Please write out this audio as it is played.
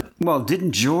Well,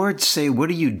 didn't George say,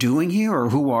 "What are you doing here?" or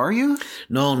 "Who are you"?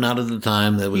 No, not at the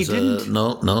time. There was He didn't?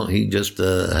 no. He just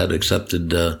had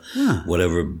accepted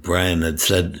whatever Brian had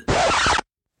said.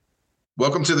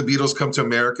 Welcome to The Beatles Come to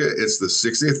America. It's the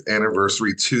 60th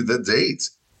anniversary to the date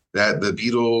that the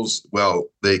Beatles,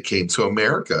 they came to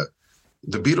America.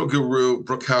 The Beatle guru,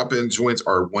 Brooke Halpin, joins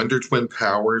our Wonder Twin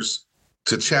powers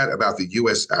to chat about the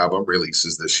U.S. album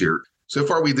releases this year. So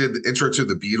far, we did the intro to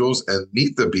the Beatles and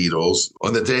Meet the Beatles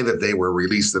on the day that they were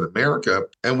released in America,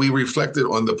 and we reflected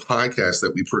on the podcast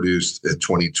that we produced in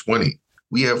 2020.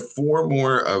 We have 4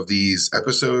 more of these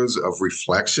episodes of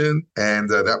reflection, and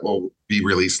that will be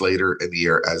released later in the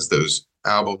year as those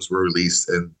albums were released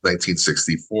in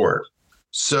 1964.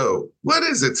 So what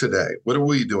is it today? What are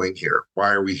we doing here?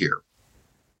 Why are we here?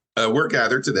 We're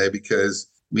gathered today because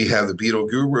we have the Beatle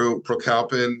guru, Brooke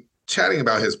Halpin, chatting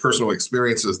about his personal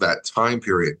experiences that time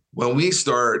period. When we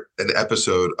start an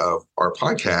episode of our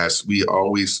podcast, we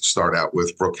always start out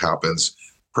with Brooke Halpin's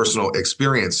personal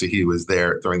experience. So he was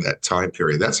there during that time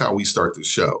period. That's how we start the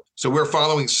show. So we're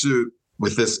following suit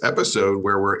with this episode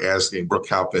where we're asking Brooke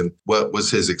Halpin what was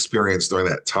his experience during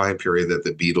that time period that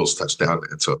the Beatles touched down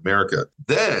into America.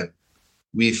 Then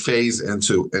we phase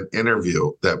into an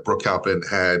interview that Brooke Halpin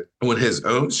had on his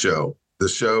own show. The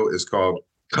show is called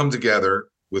Come Together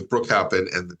with Brooke Halpin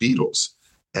and the Beatles.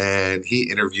 And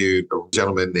he interviewed a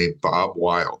gentleman named Bob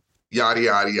Wyld. Yada,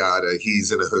 yada, yada.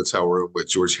 He's in a hotel room with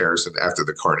George Harrison after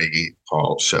the Carnegie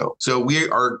Hall show. So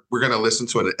we're going to listen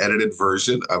to an edited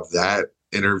version of that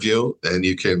interview, and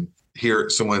you can hear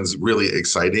someone's really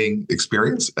exciting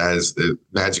experience as it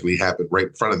magically happened right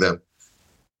in front of them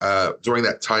during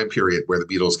that time period where the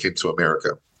Beatles came to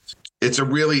America. It's a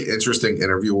really interesting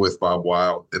interview with Bob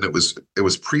Wyld, and it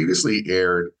was previously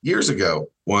aired years ago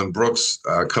on Brooks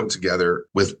Come Together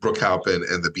with Brooke Halpin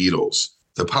and the Beatles.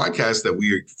 The podcast that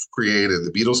we created,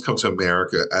 The Beatles Come to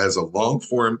America, as a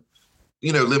long-form,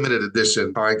 limited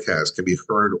edition podcast, can be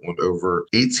heard on over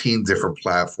 18 different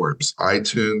platforms: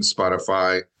 iTunes,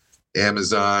 Spotify,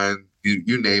 Amazon,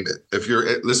 you name it. If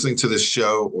you're listening to this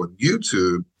show on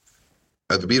YouTube,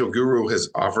 the Beatle Guru has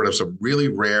offered up some really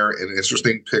rare and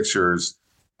interesting pictures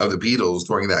of the Beatles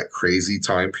during that crazy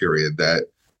time period that,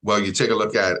 you take a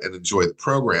look at and enjoy the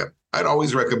program. I'd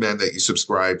always recommend that you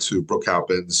subscribe to Brooke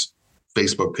Halpin's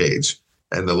Facebook page,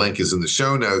 and the link is in the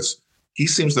show notes. He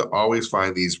seems to always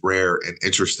find these rare and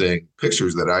interesting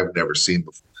pictures that I've never seen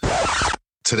before.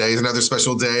 Today is another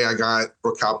special day. I got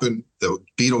Brooke Halpin, the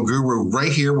Beatle Guru,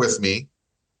 right here with me,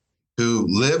 who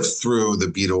lived through the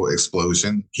Beatle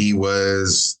explosion. He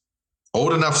was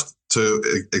old enough to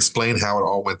explain how it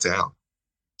all went down.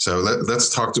 So let's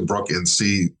talk to Brooke and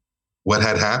see what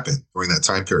had happened during that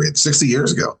time period, 60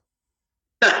 years ago.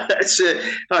 That's it.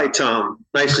 Hi, Tom.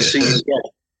 Nice to see you.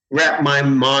 Wrap my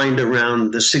mind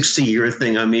around the 60-year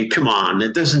thing. I mean, come on.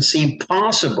 It doesn't seem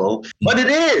possible, but it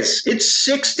is. It's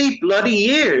 60 bloody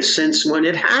years since when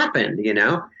it happened,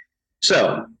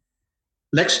 So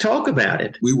let's talk about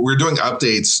it. We're doing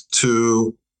updates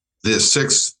to the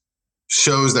 6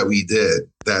 shows that we did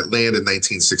that landed in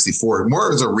 1964,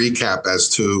 more as a recap as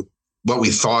to what we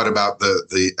thought about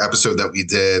the episode that we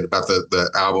did, about the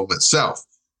album itself.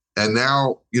 And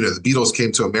now, the Beatles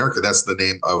Came to America. That's the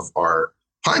name of our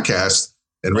podcast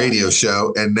and radio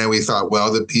show. And then we thought,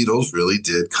 the Beatles really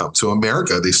did come to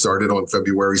America. They started on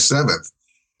February 7th.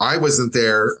 I wasn't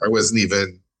there. I wasn't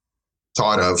even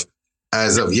thought of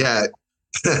as of yet.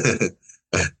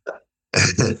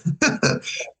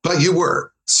 But you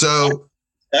were. So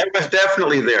I was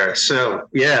definitely there. So,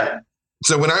 yeah.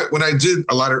 So when I did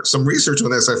some research on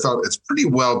this, I felt it's pretty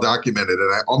well documented,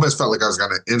 and I almost felt like I was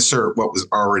going to insert what was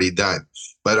already done.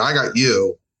 But I got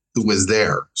you, who was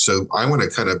there. So I want to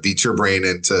kind of beat your brain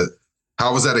into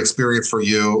how was that experience for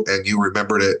you, and you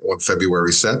remembered it on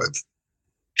February 7th.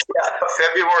 Yeah,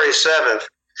 February 7th.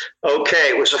 Okay,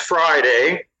 it was a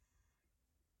Friday.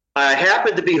 I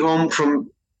happened to be home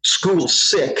from school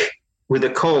sick with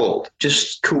a cold,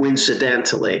 just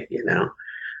coincidentally,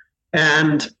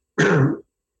 And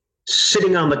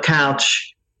sitting on the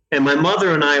couch, and my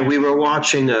mother and we were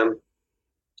watching a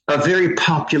very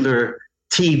popular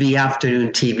afternoon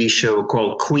TV show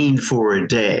called Queen for a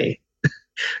Day.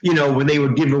 When they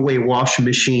would give away washing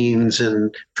machines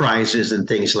and prizes and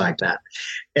things like that,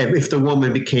 and if the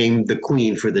woman became the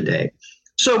queen for the day.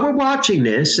 So we're watching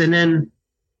this, and then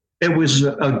it was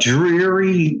a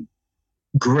dreary,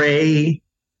 gray,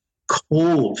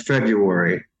 cold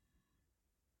February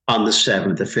on the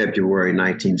 7th of February,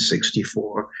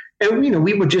 1964. And,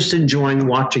 we were just enjoying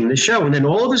watching the show. And then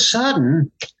all of a sudden,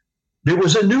 there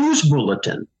was a news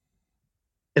bulletin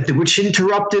which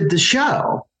interrupted the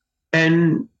show.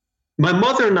 And my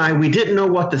mother and I, we didn't know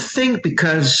what to think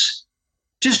because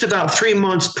just about 3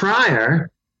 months prior,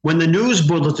 when the news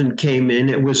bulletin came in,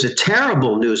 it was a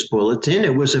terrible news bulletin.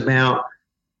 It was about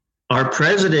our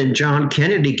president, John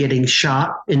Kennedy, getting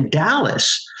shot in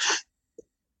Dallas.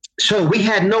 So we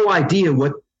had no idea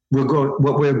what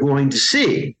we're going to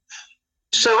see.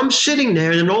 So I'm sitting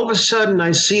there, and all of a sudden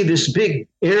I see this big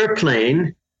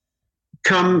airplane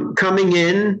coming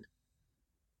in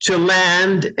to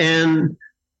land, and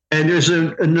there's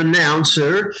an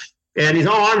announcer, and he's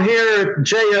on here at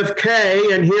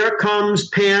JFK, and here comes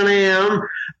Pan Am,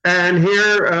 and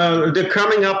here they're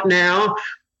coming up now,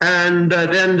 and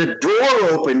then the door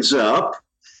opens up.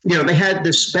 You know, they had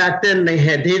this back then. They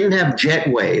didn't have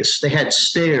jetways; they had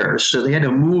stairs, so they had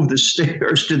to move the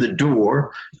stairs to the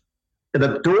door.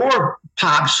 The door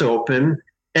pops open,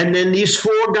 and then these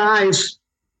four guys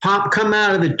come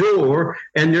out of the door,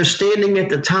 and they're standing at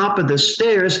the top of the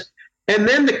stairs. And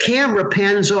then the camera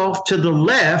pans off to the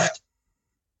left,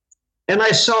 and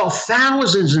I saw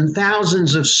thousands and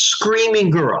thousands of screaming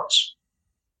girls,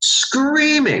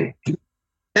 screaming.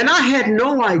 And I had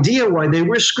no idea why they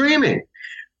were screaming.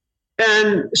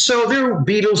 And so their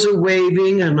Beatles are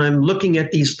waving, and I'm looking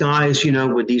at these guys, you know,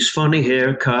 with these funny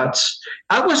haircuts.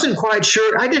 I wasn't quite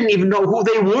sure. I didn't even know who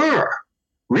they were,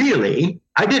 really.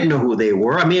 I didn't know who they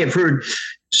were. I may have heard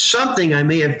something. I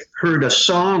may have heard a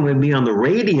song with me on the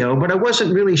radio, but I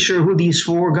wasn't really sure who these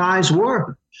four guys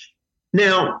were.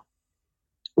 Now,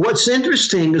 what's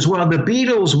interesting is while the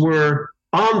Beatles were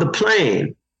on the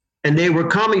plane and they were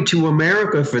coming to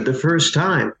America for the first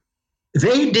time,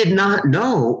 they did not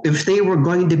know if they were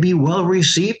going to be well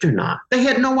received or not. They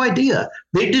had no idea.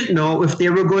 They didn't know if they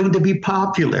were going to be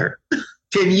popular.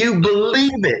 Can you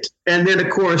believe it? And then, of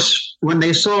course, when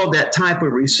they saw that type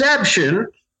of reception,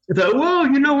 they thought, well,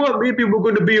 you know what? Maybe we're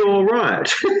going to be all right,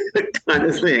 kind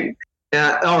of thing.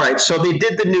 All right. So they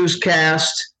did the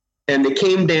newscast, and they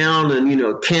came down, and, you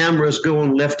know, cameras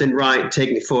going left and right,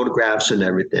 taking photographs and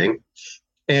everything.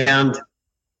 And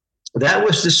that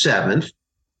was the 7th.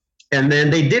 And then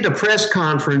they did a press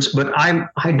conference, but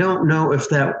I don't know if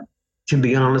that, to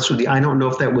be honest with you, I don't know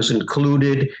if that was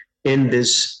included in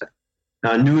this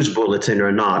news bulletin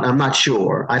or not. I'm not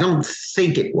sure. I don't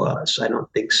think it was. I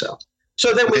don't think so.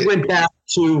 So then we went back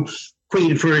to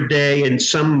Queen for a day, and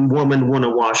some woman won a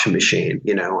washing machine,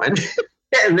 you know, and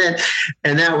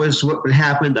that was what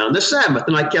happened on the 7th.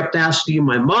 And I kept asking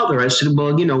my mother, I said,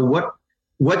 well, you know,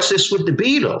 what's this with the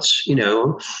Beatles, you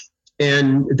know?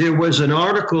 And there was an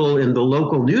article in the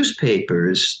local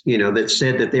newspapers, you know, that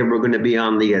said that they were going to be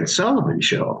on the Ed Sullivan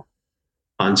Show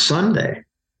on Sunday.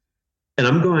 And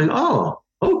I'm going, oh,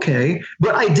 okay.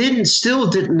 But I still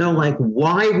didn't know, like,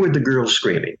 why were the girls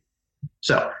screaming?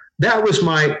 So that was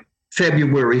my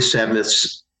February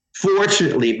 7th,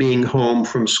 fortunately being home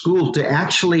from school to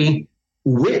actually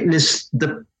witness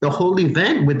the whole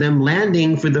event with them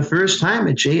landing for the first time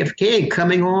at JFK,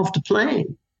 coming off the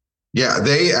plane. Yeah,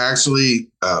 they actually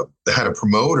had a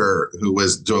promoter who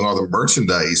was doing all the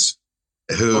merchandise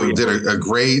who did a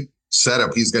great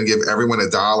setup. He's going to give everyone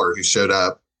 $1 who showed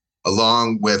up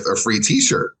along with a free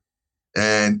T-shirt.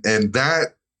 And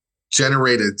that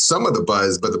generated some of the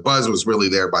buzz, but the buzz was really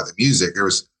there by the music.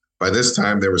 By this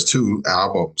time, there was 2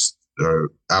 albums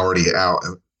already out,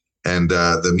 and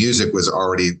the music was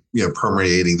already, you know,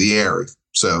 permeating the air.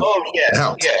 So it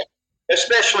helped. Yeah.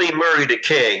 Especially Murray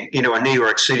Decay, you know, in New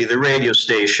York City, the radio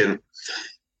station,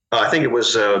 I think it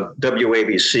was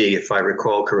WABC, if I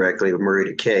recall correctly, Murray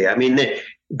Decay. I mean,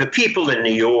 the people in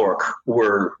New York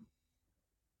were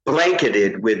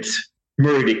blanketed with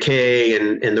Murray Decay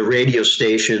and the radio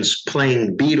stations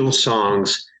playing Beatles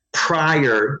songs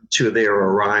prior to their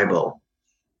arrival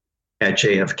at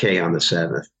JFK on the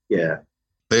 7th. Yeah.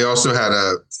 They also had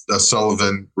a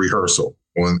Sullivan rehearsal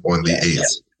on the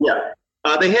 8th. Yeah.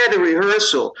 They had a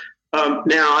rehearsal.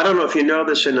 Now, I don't know if you know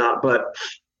this or not, but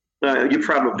you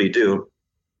probably do.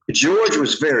 George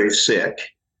was very sick.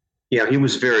 Yeah, he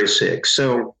was very sick.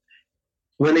 So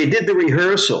when they did the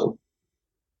rehearsal,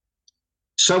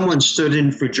 someone stood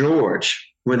in for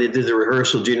George when they did the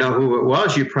rehearsal. Do you know who it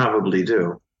was? You probably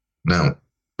do. No,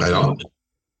 I don't.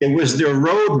 It was their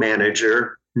road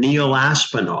manager, Neil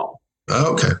Aspinall.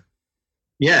 Oh, okay.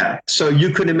 Yeah, so you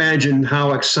could imagine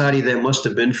how exciting that must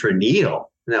have been for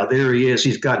Neil. Now there he is.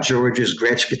 He's got George's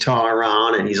Gretsch guitar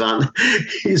on, and he's on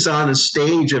the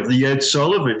stage of the Ed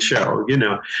Sullivan Show. You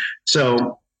know,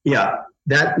 so yeah,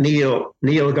 that Neil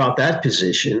got that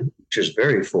position, which was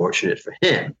very fortunate for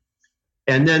him.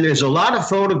 And then there's a lot of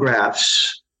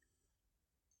photographs,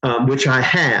 which I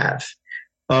have,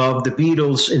 of the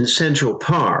Beatles in Central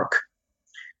Park,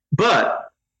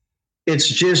 but it's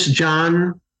just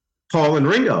John, Paul and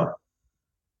Ringo,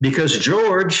 because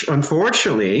George,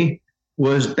 unfortunately,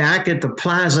 was back at the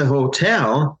Plaza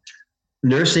Hotel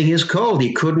nursing his cold.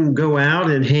 He couldn't go out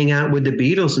and hang out with the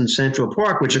Beatles in Central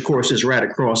Park, which, of course, is right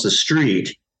across the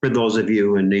street. For those of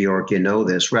you in New York, you know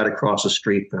this, right across the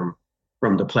street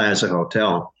from the Plaza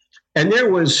Hotel. And there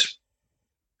was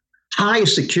high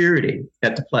security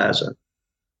at the Plaza,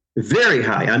 very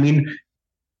high. I mean,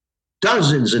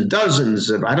 dozens and dozens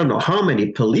of, I don't know how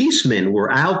many policemen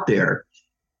were out there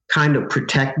kind of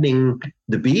protecting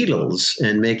the Beatles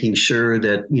and making sure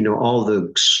that, you know, all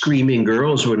the screaming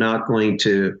girls were not going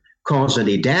to cause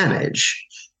any damage.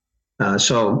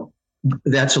 So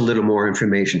that's a little more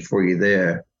information for you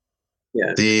there.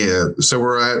 Yeah. So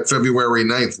we're at February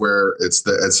 9th, where it's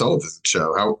the Ed Sullivan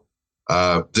Show. How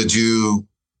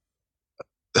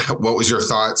what was your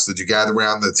thoughts? Did you gather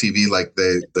around the TV like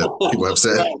the people have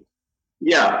said?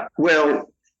 Yeah. Well,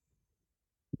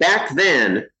 back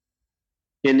then,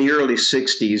 in the early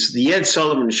 60s, the Ed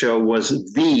Sullivan Show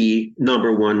was the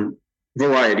number one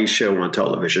variety show on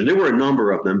television. There were a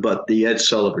number of them, but the Ed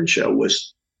Sullivan Show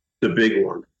was the big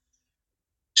one.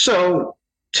 So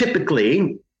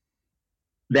typically,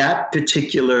 that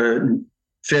particular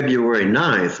February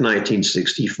 9th,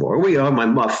 1964, we are, my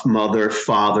mother,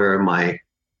 father, my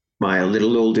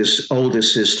little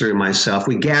oldest sister and myself,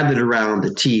 we gathered around the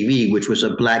TV, which was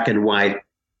a black and white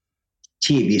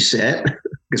TV set,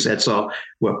 because that's all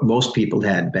what most people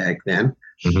had back then.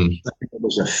 Mm-hmm. It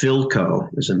was a Philco,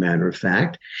 as a matter of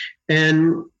fact.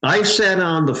 And I sat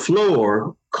on the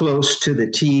floor close to the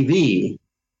TV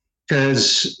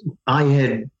because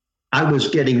I was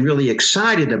getting really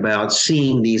excited about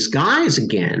seeing these guys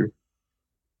again.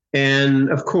 And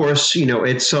of course, you know,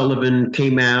 Ed Sullivan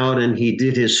came out and he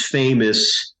did his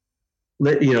famous,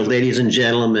 you know, ladies and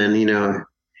gentlemen, you know,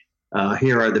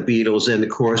 here are the Beatles. And of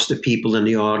course, the people in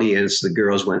the audience, the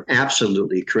girls went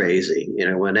absolutely crazy, you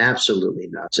know, went absolutely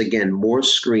nuts. Again, more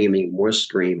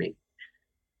screaming.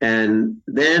 And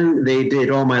then they did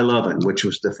All My Lovin', which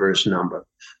was the first number.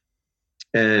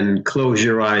 And Close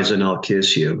Your Eyes and I'll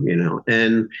Kiss You, you know.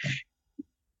 And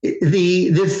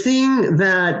the thing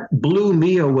that blew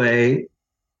me away,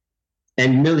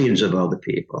 and millions of other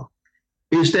people,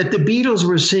 is that the Beatles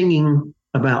were singing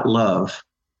about love.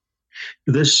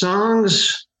 The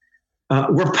songs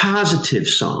were positive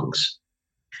songs.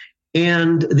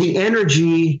 And the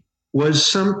energy was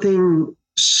something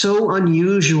so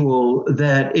unusual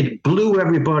that it blew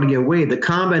everybody away. The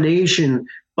combination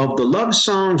of the love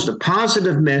songs, the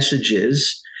positive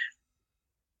messages,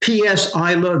 P.S.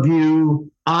 I love you,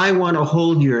 I want to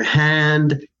hold your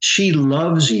hand, she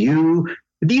loves you.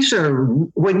 These are,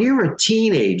 when you're a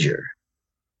teenager,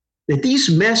 that these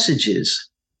messages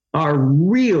are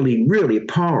really, really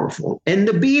powerful. And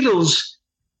the Beatles,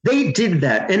 they did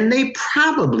that, and they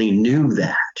probably knew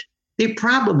that.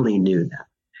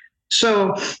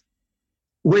 So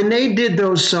when they did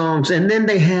those songs, and then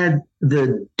they had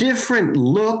the different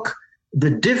look,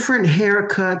 the different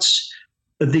haircuts,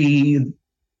 the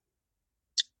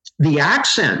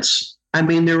accents. I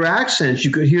mean, their accents, you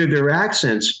could hear their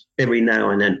accents every now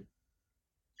and then.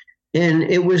 And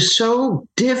it was so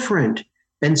different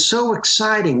and so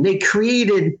exciting. They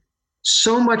created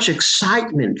so much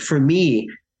excitement for me.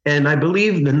 And I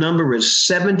believe the number is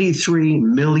 73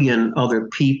 million other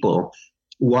people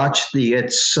watched the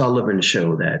Ed Sullivan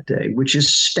Show that day, which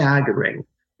is staggering.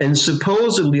 And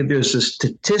supposedly there's a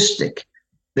statistic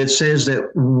that says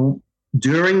that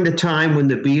during the time when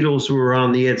the Beatles were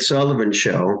on the Ed Sullivan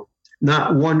Show,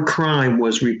 not one crime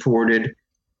was reported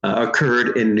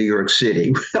occurred in New York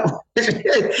City,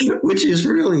 which is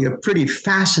really a pretty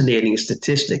fascinating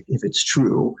statistic if it's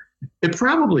true. It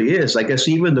probably is. I guess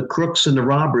even the crooks and the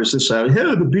robbers decided, hey,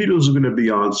 the Beatles are going to be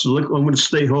on, so look, I'm going to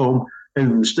stay home,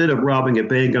 and instead of robbing a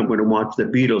bank, I'm going to watch the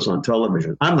Beatles on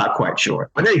television. I'm not quite sure,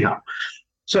 but anyhow.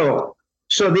 So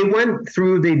they went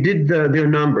through, they did their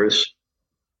numbers,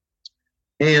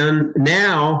 and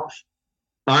now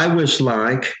I was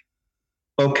like,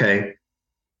 okay,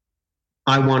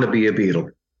 I want to be a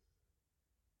Beatle.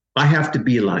 I have to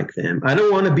be like them. I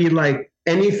don't want to be like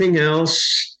anything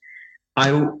else.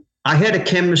 I had a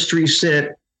chemistry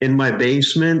set in my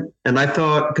basement, and I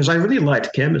thought, because I really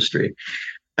liked chemistry,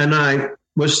 and I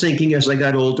was thinking as I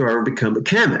got older, I would become a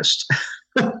chemist.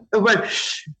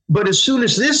 But as soon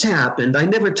as this happened, I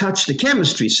never touched the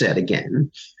chemistry set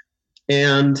again.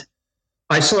 And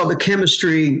I saw the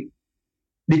chemistry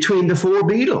between the four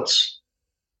Beatles,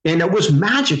 and it was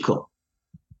magical.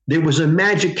 There was a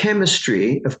magic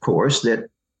chemistry, of course, that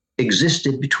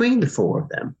existed between the four of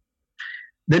them.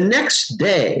 The next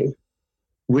day,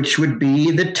 which would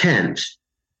be the 10th,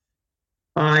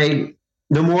 I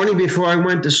the morning before I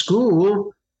went to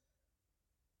school,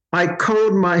 I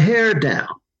combed my hair down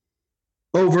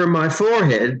over my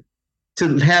forehead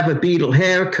to have a Beatle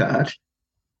haircut.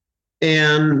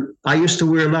 And I used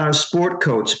to wear a lot of sport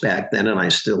coats back then, and I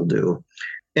still do.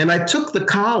 And I took the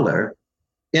collar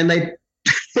and I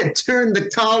turned the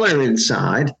collar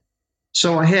inside.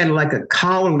 So I had like a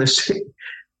collarless,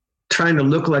 trying to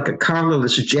look like a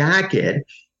collarless jacket.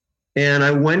 And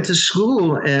I went to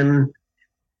school, and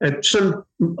a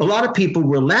lot of people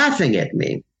were laughing at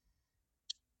me.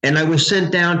 And I was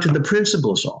sent down to the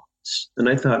principal's office. And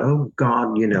I thought, oh,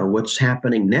 God, what's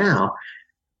happening now?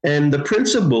 And the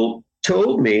principal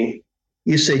told me,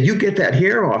 he said, you get that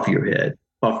hair off your head,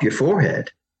 off your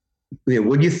forehead.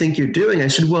 What do you think you're doing? I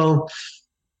said, well,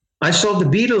 I saw the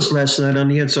Beatles last night on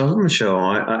the Ed Sullivan Show.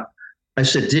 I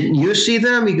said, didn't you see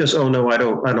them? He goes, oh, no, I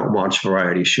don't watch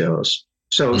variety shows.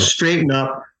 So straighten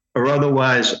up, or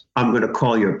otherwise I'm going to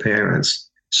call your parents.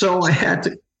 So I had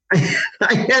to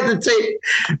take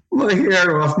my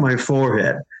hair off my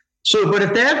forehead. But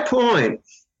at that point,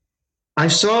 I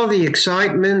saw the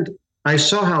excitement. I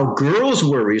saw how girls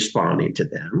were responding to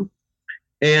them.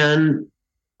 And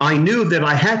I knew that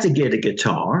I had to get a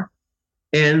guitar,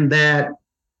 and that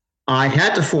I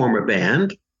had to form a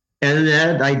band. And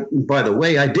that by the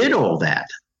way, I did all that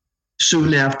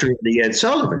soon after the Ed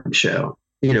Sullivan Show.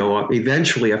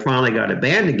 Eventually I finally got a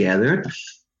band together,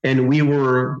 and we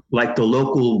were like the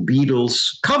local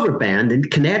Beatles cover band in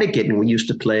Connecticut. And we used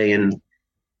to play in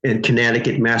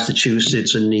Connecticut,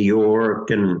 Massachusetts, and New York.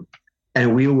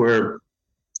 And we were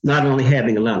not only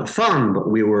having a lot of fun,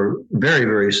 but we were very,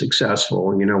 very successful.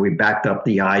 We backed up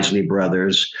the Isley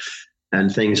Brothers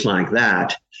and things like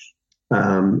that.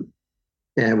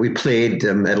 And we played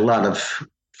at a lot of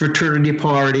fraternity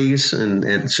parties and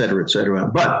et cetera, et cetera.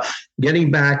 But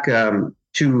getting back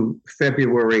to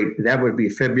February, that would be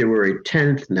February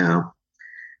 10th now.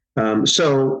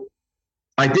 So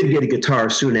I did get a guitar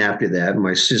soon after that.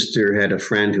 My sister had a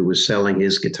friend who was selling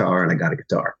his guitar, and I got a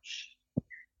guitar.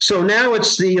 So now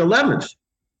it's the 11th.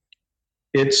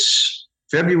 It's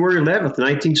February 11th,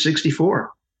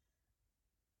 1964.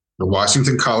 The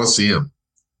Washington Coliseum.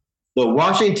 The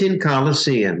Washington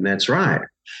Coliseum, that's right.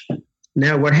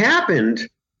 Now, what happened,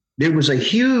 there was a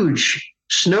huge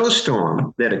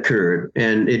snowstorm that occurred,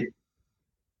 and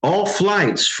all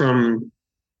flights from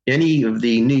any of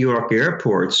the New York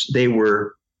airports, they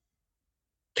were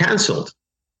canceled.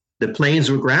 The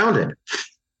planes were grounded.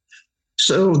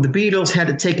 So the Beatles had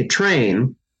to take a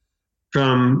train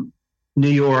from New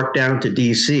York down to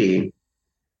D.C.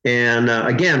 And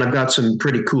again, I've got some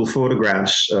pretty cool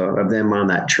photographs of them on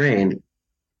that train.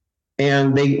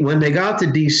 And when they got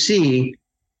to D.C.,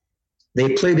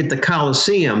 they played at the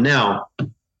Coliseum. Now,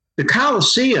 the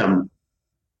Coliseum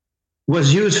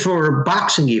was used for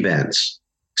boxing events,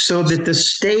 so that the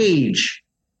stage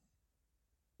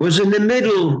was in the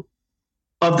middle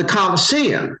of the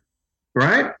Coliseum,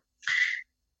 right?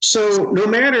 So no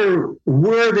matter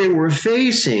where they were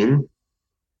facing,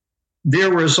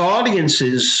 there was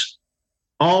audiences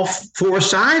all four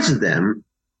sides of them.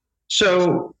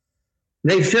 So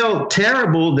they felt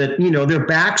terrible that, their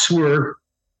backs were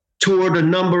toward a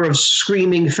number of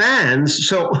screaming fans.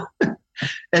 So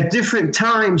at different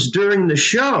times during the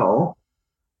show,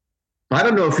 I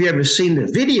don't know if you've ever seen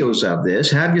the videos of this.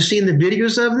 Have you seen the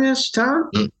videos of this, Tom?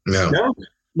 No.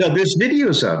 No, there's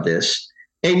videos of this.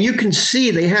 And you can see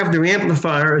they have their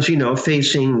amplifiers,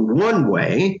 facing one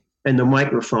way, and the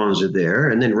microphones are there,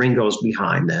 and then Ringo's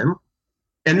behind them.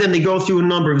 And then they go through a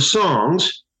number of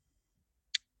songs.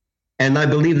 And I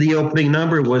believe the opening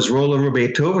number was Roll Over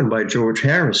Beethoven by George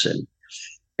Harrison.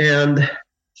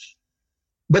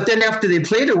 But then after they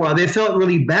played a while, they felt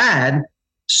really bad.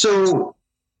 So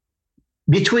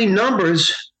between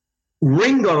numbers,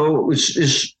 Ringo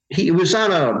he was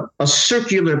on a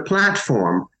circular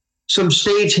platform. Some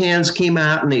stagehands came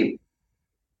out and they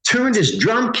turned his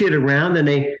drum kit around, and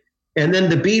then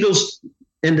the Beatles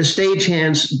and the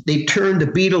stagehands, they turned the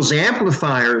Beatles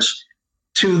amplifiers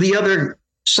to the other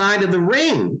side of the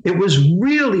ring. It was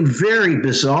really very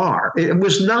bizarre. It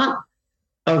was not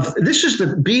this is the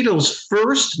Beatles'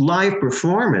 first live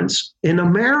performance in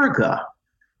America.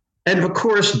 And of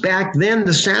course, back then,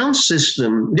 the sound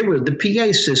system, the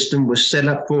PA system was set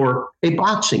up for a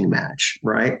boxing match,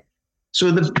 right?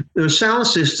 So the sound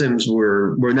systems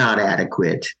were not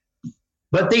adequate.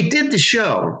 But they did the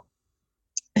show.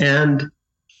 And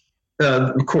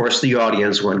of course, the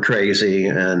audience went crazy,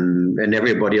 and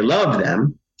everybody loved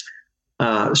them.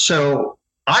 So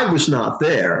I was not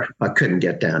there. I couldn't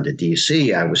get down to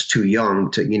D.C. I was too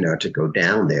young to go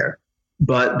down there.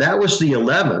 But that was the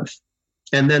 11th.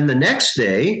 And then the next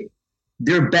day,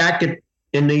 they're back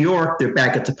in New York. They're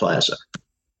back at the Plaza.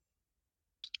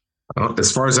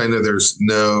 As far as I know, there's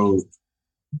no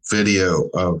video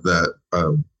of that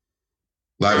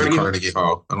live at Carnegie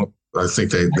Hall. I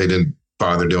think they didn't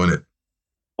bother doing it.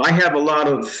 I have a lot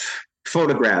of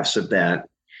photographs of that,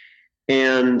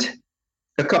 and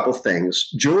a couple things.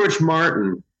 George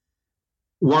Martin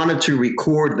wanted to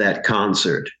record that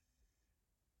concert,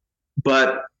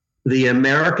 but the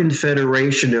American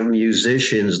Federation of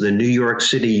Musicians, the New York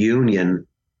City Union,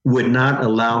 would not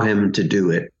allow him to do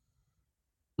it.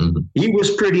 Mm-hmm. He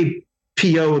was pretty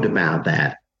PO'd about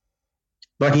that,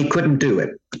 but he couldn't do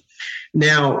it.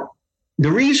 Now,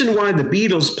 the reason why the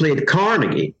Beatles played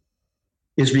Carnegie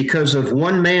is because of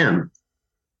one man.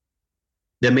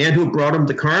 The man who brought him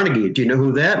to Carnegie. Do you know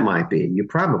who that might be? You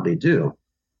probably do.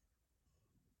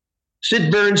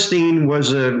 Sid Bernstein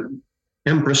was an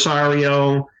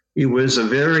impresario. He was a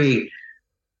very,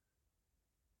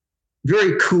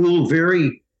 very cool,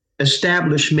 very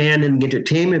established man in the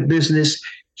entertainment business.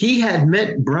 He had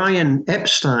met Brian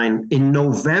Epstein in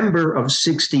November of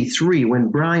 '63 when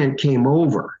Brian came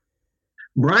over.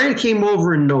 Brian came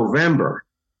over in November.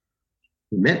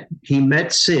 He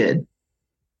met Sid,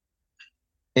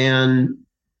 and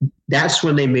that's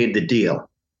when they made the deal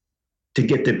to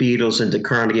get the Beatles into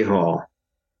Carnegie Hall.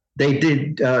 They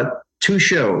did 2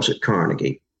 shows at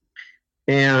Carnegie.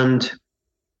 And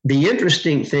the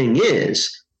interesting thing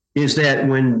is that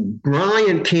when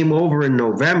Brian came over in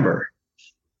November,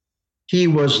 he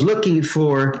was looking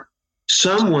for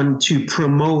someone to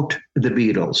promote the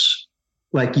Beatles,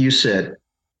 like you said.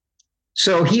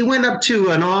 So he went up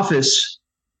to an office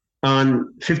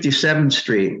on 57th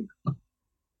Street,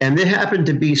 and there happened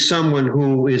to be someone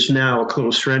who is now a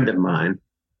close friend of mine,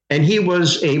 and he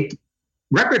was a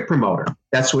record promoter.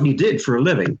 That's what he did for a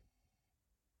living.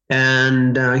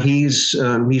 And he's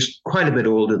quite a bit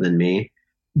older than me.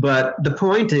 But the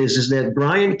point is that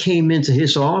Brian came into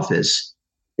his office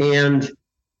and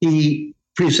he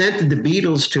presented the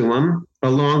Beatles to him,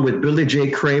 along with Billy J.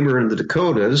 Kramer and the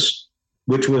Dakotas,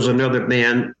 which was another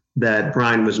band that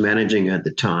Brian was managing at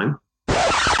the time.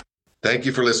 Thank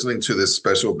you for listening to this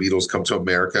special Beatles Come to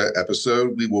America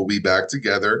episode. We will be back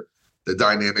together, the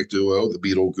dynamic duo, the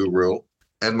Beatle Guru,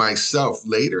 and myself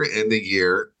later in the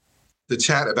year to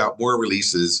chat about more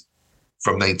releases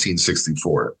from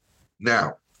 1964.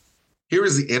 Now, here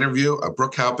is the interview of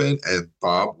Brooke Halpin and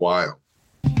Bob Wyld.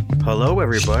 Hello,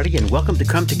 everybody, and welcome to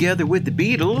Come Together with the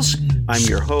Beatles. I'm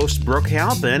your host, Brooke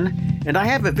Halpin, and I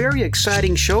have a very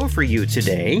exciting show for you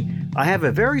today. I have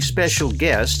a very special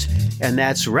guest, and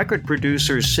that's record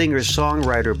producer,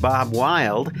 singer-songwriter Bob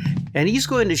Wyld, and he's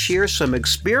going to share some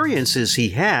experiences he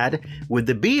had with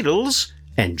the Beatles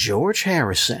and George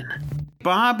Harrison.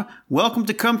 Bob, welcome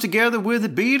to Come Together with the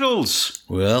Beatles.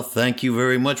 Well, thank you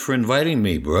very much for inviting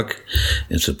me, Brooke.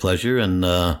 It's a pleasure, and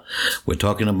we're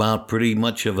talking about pretty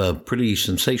much of a pretty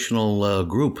sensational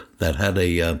group that had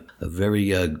a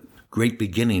very great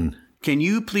beginning. Can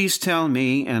you please tell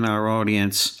me and our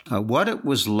audience what it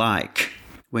was like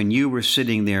when you were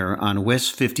sitting there on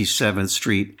West 57th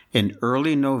Street in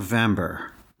early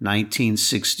November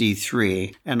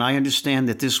 1963, and I understand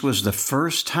that this was the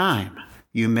first time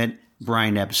you met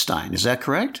Brian Epstein. Is that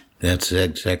correct? That's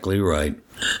exactly right.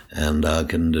 And I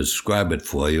can describe it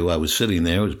for you. I was sitting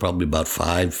there. It was probably about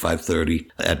 5:30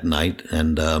 at night.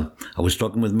 And I was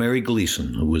talking with Mary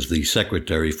Gleason, who was the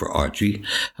secretary for Archie.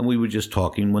 And we were just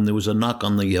talking when there was a knock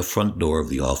on the front door of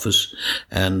the office.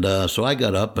 And so I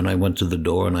got up and I went to the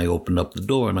door and I opened up the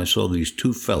door and I saw these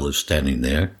 2 fellas standing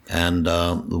there. And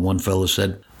the one fella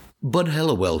said, "Bud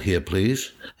Hellawell here,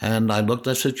 please." And I looked,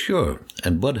 I said, "Sure."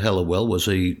 And Bud Hellawell was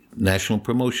a national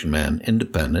promotion man,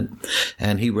 independent,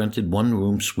 and he rented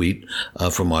 1-room suite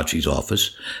from Archie's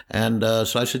office. And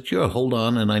so I said, "Sure, hold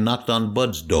on." And I knocked on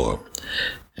Bud's door.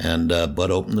 And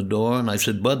Bud opened the door, and I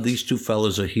said, "Bud, these 2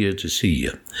 fellas are here to see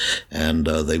you." And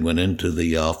they went into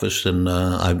the office, and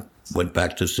I went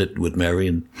back to sit with Mary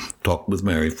and talked with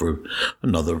Mary for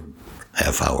another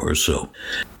half hour or so.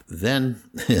 Then...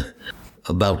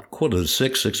 About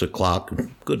 5:45, 6 o'clock, a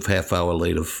good half hour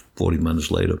later, 40 minutes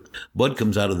later, Bud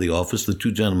comes out of the office. The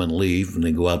 2 gentlemen leave, and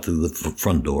they go out through the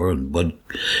front door, and Bud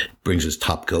brings his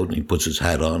top coat, and he puts his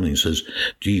hat on, and he says,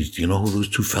 "Geez, do you know who those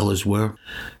 2 fellas were?"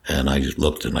 And I just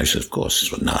looked, and I said, "Of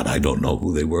course not. I don't know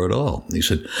who they were at all." And he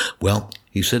said, "Well,"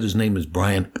 he said, "his name is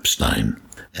Brian Epstein,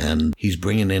 and he's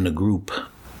bringing in a group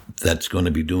that's going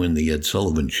to be doing the Ed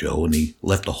Sullivan Show, and he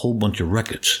left a whole bunch of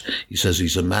records. He says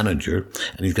he's a manager,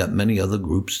 and he's got many other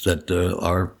groups that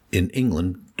are in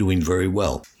England doing very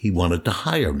well. He wanted to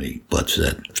hire me," Bud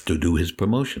said, "to do his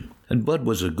promotion." And Bud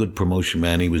was a good promotion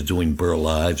man. He was doing Burl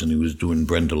Ives, and he was doing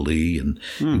Brenda Lee, and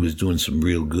he was doing some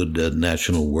real good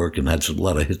national work and had a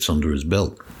lot of hits under his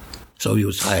belt. So he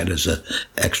was hired as an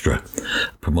extra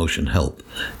promotion help.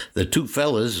 The two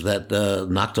fellas that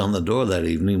knocked on the door that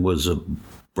evening was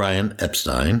Brian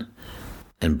Epstein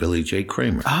and Billy J.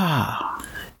 Kramer.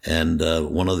 And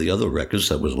one of the other records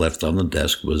that was left on the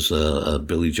desk was a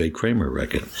Billy J. Kramer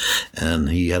record. And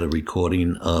he had a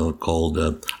recording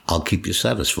called I'll Keep You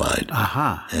Satisfied.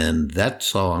 And that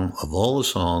song, of all the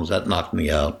songs, that knocked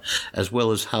me out, as well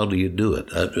as How Do You Do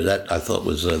It? That I thought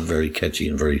was very catchy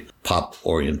and very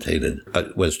pop-orientated. I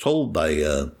was told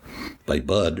by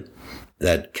Bud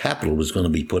that Capitol was going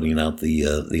to be putting out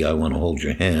the I Want to Hold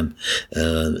Your Hand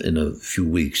in a few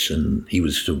weeks, and he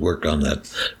was to work on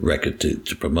that record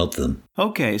to promote them.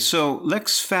 Okay, so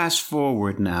let's fast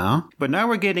forward now. But now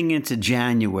we're getting into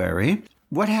January.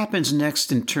 What happens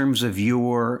next in terms of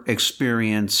your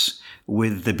experience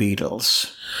with the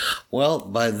Beatles? Well,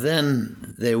 by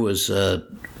then there was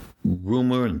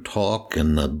rumor and talk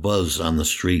and buzz on the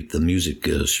street, the music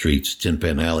streets, Tin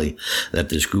Pan Alley, that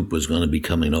this group was going to be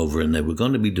coming over and they were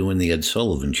going to be doing the Ed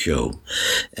Sullivan Show.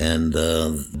 And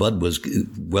Bud was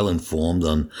well informed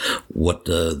on what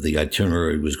the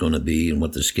itinerary was going to be and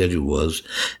what the schedule was.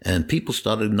 And people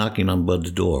started knocking on Bud's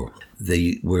door.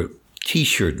 They were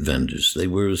T-shirt vendors. They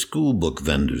were school book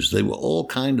vendors. They were all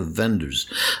kind of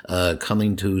vendors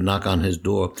coming to knock on his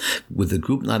door, with the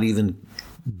group not even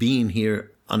being here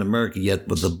on America yet,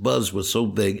 but the buzz was so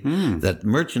big that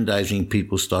merchandising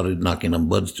people started knocking on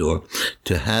Bud's door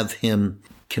to have him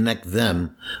connect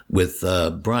them with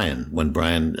Brian when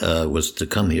Brian was to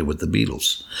come here with the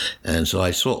Beatles. And so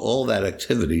I saw all that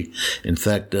activity. In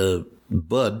fact,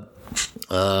 Bud,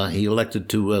 he elected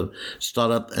to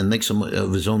start up and make some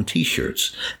of his own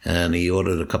T-shirts. And he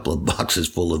ordered a couple of boxes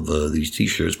full of these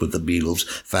T-shirts with the Beatles,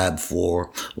 Fab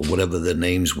Four, or whatever their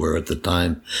names were at the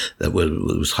time that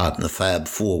was hot. And the Fab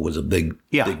Four was a big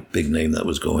name that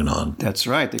was going on. That's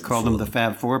right. They called them the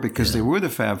Fab Four because they were the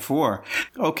Fab Four.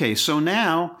 Okay, so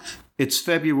now it's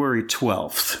February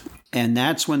 12th, and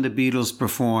that's when the Beatles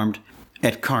performed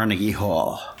at Carnegie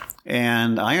Hall.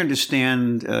 And I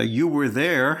understand you were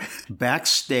there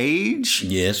backstage.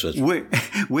 Yes,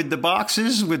 with the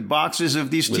boxes, with boxes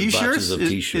of these T-shirts. Boxes of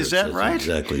T-shirts. Is that That's right?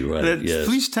 Exactly right. Yes.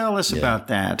 Please tell us about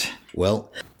that.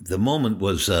 Well, the moment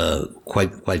was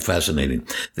quite fascinating.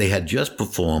 They had just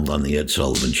performed on the Ed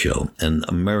Sullivan Show, and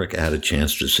America had a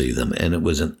chance to see them, and it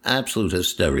was an absolute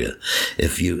hysteria.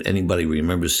 If anybody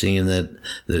remembers seeing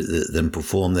them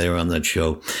perform there on that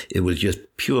show, it was just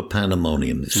pure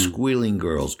pandemonium. Squealing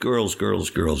girls,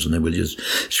 and they were just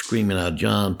screaming out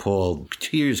John, Paul,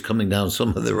 tears coming down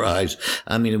some of their eyes.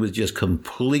 I mean, it was just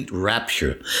complete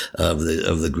rapture of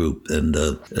the group, and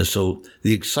so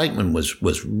the excitement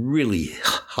was really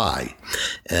high.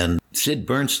 And Sid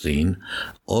Bernstein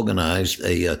organized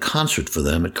a concert for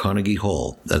them at Carnegie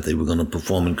Hall, that they were going to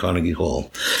perform in Carnegie Hall.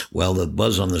 Well, the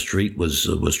buzz on the street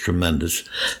was tremendous.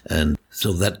 And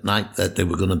so that night that they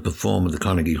were going to perform at the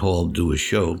Carnegie Hall, do a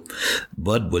show,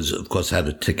 Bud of course, had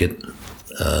a ticket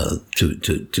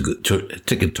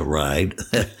ticket to ride,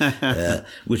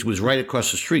 which was right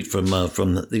across the street from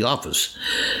the office.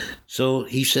 So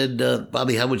he said,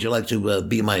 Bobby, how would you like to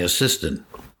be my assistant?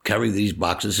 Carry these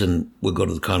boxes and we'll go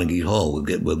to the Carnegie Hall.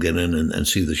 We'll get in and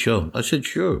see the show. I said,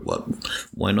 sure.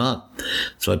 Why not?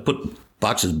 So I put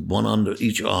boxes one under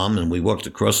each arm and we walked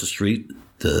across the street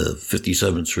to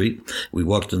 57th Street. We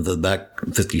walked into the back.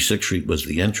 56th Street was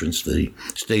the entrance, the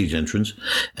stage entrance.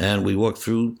 And we walked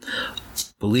through,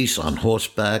 police on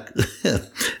horseback,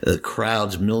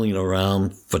 crowds milling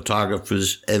around,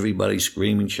 photographers, everybody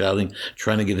screaming, shouting,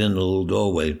 trying to get in the little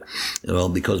doorway. Well,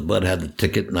 because Bud had the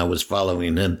ticket and I was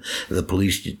following him, the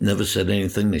police never said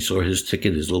anything. They saw his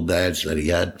ticket, his little badge that he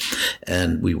had,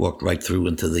 and we walked right through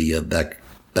into the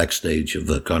backstage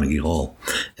of Carnegie Hall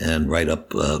and right up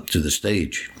to the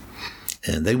stage.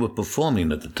 And they were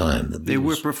performing at the time. They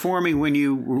were performing when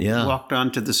you walked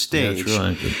onto the stage. That's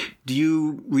right. Do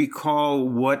you recall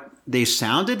what they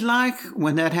sounded like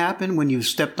when that happened, when you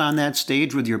stepped on that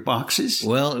stage with your boxes?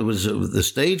 Well, it was the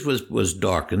stage was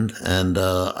darkened, and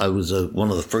I was one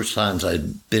of the first times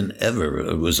I'd been ever.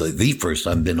 It was the first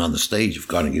time I'd been on the stage of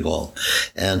Carnegie Hall,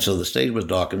 and so the stage was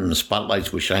darkened, and the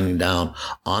spotlights were shining down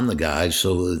on the guys,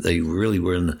 so they really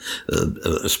were in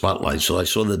a spotlight. So I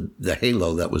saw the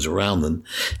halo that was around them,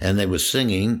 and they were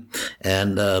singing,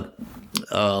 and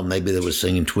Maybe they were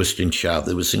singing Twist and Shout.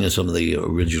 They were singing some of the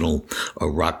original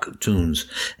rock tunes.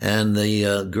 And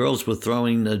the girls were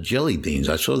throwing jelly beans.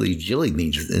 I saw these jelly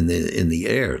beans in the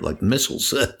air like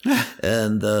missiles.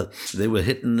 And they were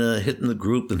hitting the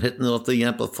group and hitting off the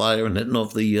amplifier and hitting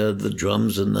off the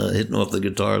drums and hitting off the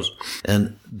guitars.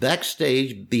 And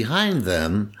backstage behind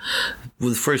them,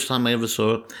 the first time I ever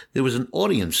saw it, there was an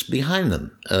audience behind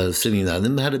them sitting there.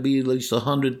 There had to be at least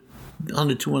 100,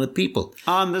 200 people.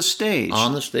 On the stage?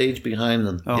 On the stage behind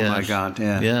them. Oh, yes. My God,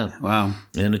 yeah. Yeah. Wow.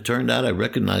 And it turned out I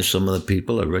recognized some of the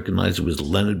people. I recognized it was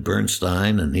Leonard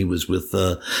Bernstein, and he was with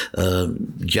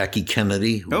Jackie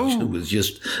Kennedy, who was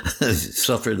just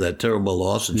suffered that terrible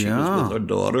loss, and she was with her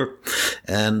daughter.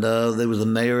 And there was the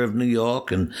mayor of New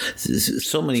York, and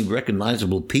so many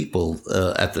recognizable people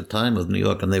at the time of New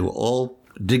York, and they were all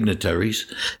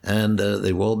dignitaries, and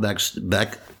they were all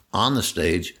back on the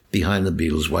stage behind the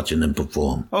Beatles watching them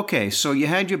perform. Okay, so you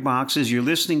had your boxes, you're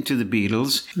listening to the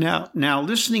Beatles. Now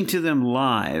listening to them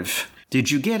live,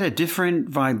 did you get a different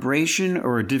vibration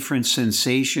or a different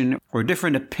sensation or a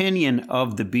different opinion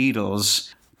of the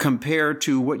Beatles compared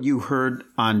to what you heard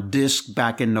on disc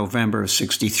back in November of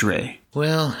 63?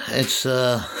 Well, it's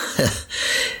to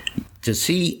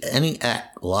see any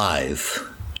act live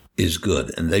is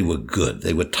good, and they were good.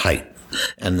 They were tight.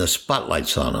 And the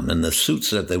spotlights on them, and the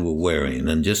suits that they were wearing,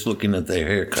 and just looking at their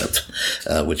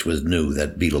haircuts, which was new, the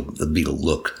Beatle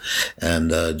look, and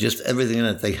just everything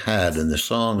that they had, and the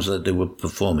songs that they were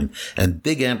performing, and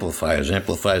big amplifiers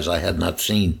I had not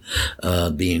seen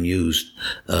being used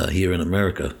here in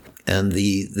America. And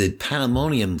the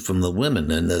pandemonium from the women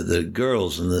and the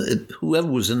girls and whoever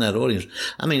was in that audience,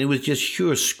 I mean, it was just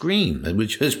sheer scream. It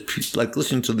was just like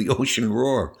listening to the ocean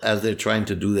roar as they're trying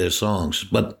to do their songs.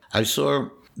 But I saw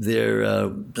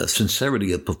their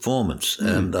sincerity of performance,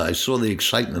 and I saw the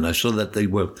excitement. I saw that they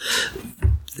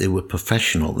were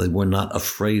professional. They were not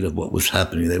afraid of what was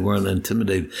happening. They weren't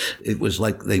intimidated. It was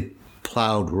like they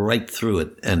plowed right through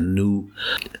it and knew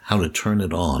how to turn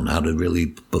it on, how to really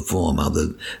perform, how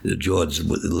the George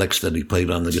licks that he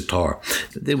played on the guitar.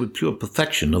 They were pure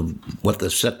perfection of what the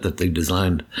set that they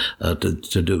designed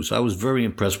to do. So I was very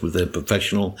impressed with their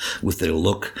professional, with their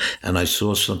look, and I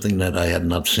saw something that I had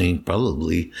not seen,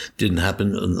 probably didn't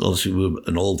happen unless you were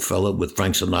an old fella with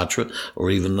Frank Sinatra,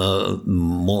 or even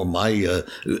more my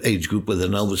age group with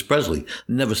an Elvis Presley.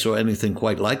 Never saw anything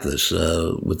quite like this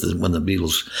when the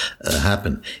Beatles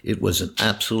happened. It was an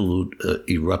absolute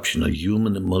eruption, a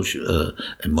human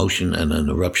emotion and an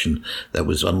eruption that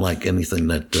was unlike anything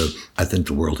that I think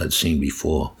the world had seen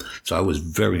before. So I was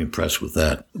very impressed with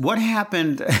that. What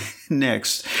happened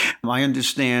next? I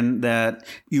understand that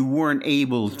you weren't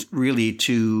able really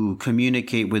to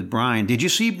communicate with Brian. Did you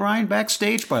see Brian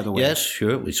backstage, by the way? Yes,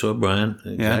 sure. We saw Brian.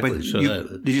 Exactly. Yeah,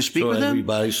 but did you speak with him?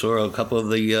 Everybody saw a couple of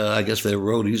the, I guess their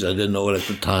roadies. I didn't know it at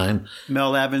the time.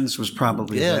 Mel Evans was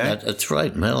probably there. That's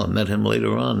right, Mel. I met him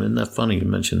later on. Isn't that funny you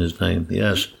mentioned his name?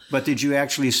 Yes. But did you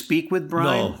actually speak with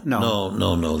Brian? No.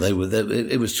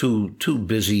 It was too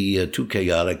busy, too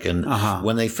chaotic. And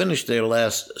when they finished their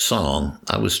last song,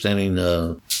 I was standing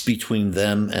between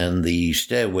them and the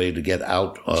stairway to get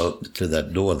out to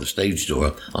that door, the stage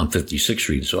door on 56th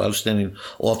Street. So I was standing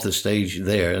off the stage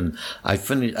there, and I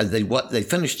finished. They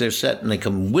finished their set, and they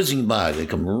come whizzing by. They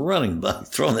come running by,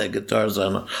 throwing their guitars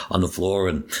on the floor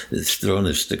and throwing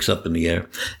their sticks up in the air,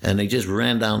 and they just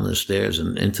ran down the stairs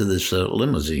and into this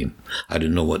limousine. I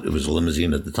didn't know what it was, a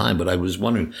limousine at the time, but I was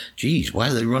wondering, geez, why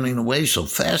are they running away so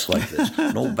fast like this?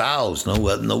 No bows,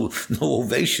 no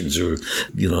ovations, or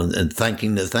and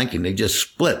thanking. They just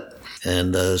split.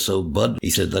 And so Bud,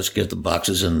 he said, let's get the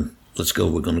boxes and let's go.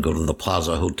 We're going to go to the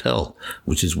Plaza Hotel,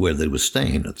 which is where they were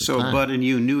staying at the time. So Bud and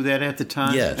you knew that at the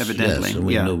time? Yes, evidently. Yes, and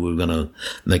we knew we were going to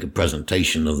make a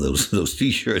presentation of those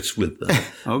T-shirts with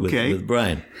with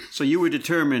Brian. So you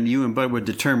and Bud were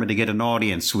determined to get an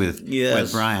audience with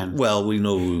Brian. Well, we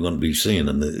knew we were going to be seeing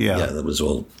him. That was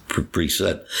all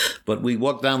preset. But we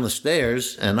walked down the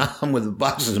stairs, and I'm with the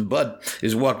boxes, and Bud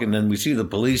is walking, and we see the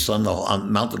police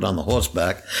mounted on the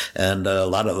horseback, and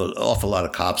awful lot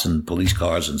of cops and police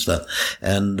cars and stuff.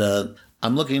 And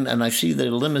I'm looking, and I see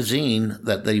the limousine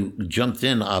that they jumped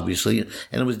in, obviously,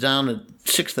 and it was down at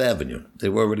 6th Avenue. They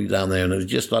were already down there, and it was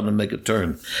just starting to make a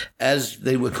turn. As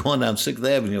they were going down 6th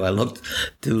Avenue, I looked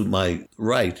to my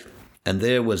right, and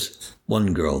there was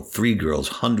 1 girl, 3 girls,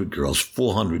 100 girls,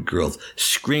 400 girls,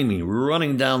 screaming,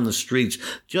 running down the streets,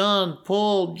 John,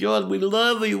 Paul, George, we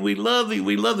love you, we love you,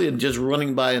 we love you, and just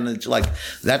running by. And it's like,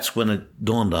 that's when it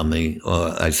dawned on me.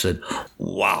 I said,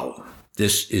 wow.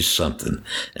 this is something.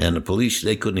 And the police,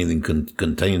 they couldn't even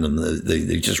contain them.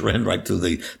 They just ran right through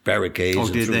the barricades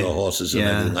and through the horses and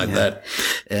everything like that.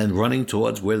 And running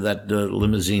towards where that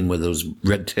limousine, where those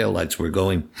red taillights were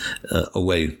going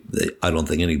away. I don't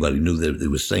think anybody knew that they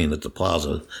were staying at the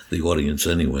Plaza, the audience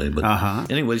anyway. But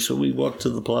anyway, so we walked to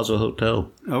the Plaza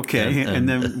Hotel. Okay. And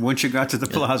then once you got to the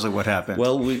Plaza, what happened?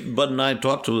 Well, Bud and I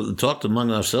talked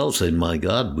among ourselves, saying, my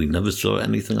God, we never saw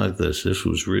anything like this. This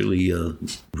was really,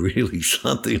 really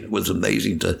something that was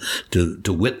amazing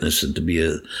to witness and to be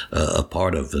a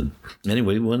part of. And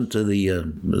anyway, we went to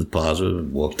the Plaza,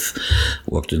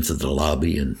 walked into the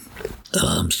lobby, and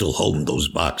I'm still holding those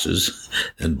boxes.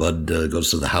 And Bud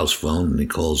goes to the house phone and he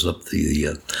calls up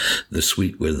the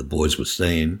suite where the boys were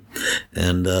staying,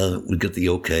 and we get the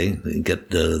okay, get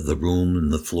the room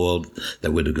and the floor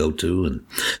that we're to go to, and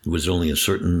there was only a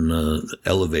certain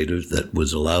elevator that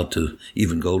was allowed to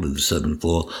even go to the 7th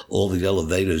floor. All the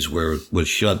elevators were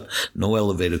shut. No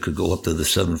elevator could go up to the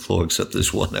 7th floor except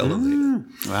this one elevator.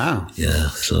 Wow. Yeah,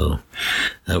 so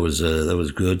that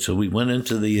was good. So we went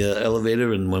into the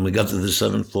elevator, and when we got to the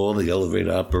 7th floor, the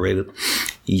elevator operator,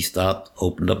 he stopped,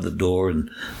 opened up the door, and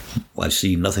I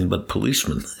see nothing but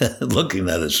policemen looking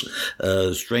at us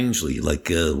strangely, like,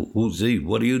 who's he?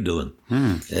 What are you doing?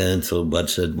 And so Bud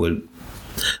said,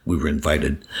 we were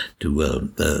invited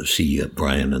to see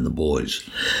Brian and the boys.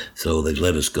 So they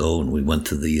let us go, and we went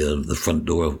to the front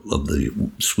door of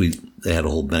the suite. They had a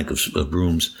whole bank of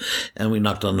rooms, and we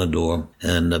knocked on the door,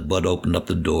 and Bud opened up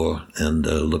the door and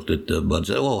looked at Bud and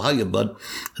said, "Oh, hiya, Bud."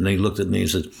 And then he looked at me and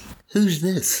said, "Who's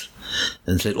this?"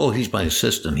 And said, "Oh, he's my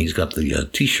assistant. He's got the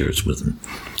T-shirts with him."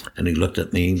 And he looked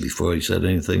at me before he said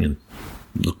anything and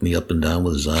looked me up and down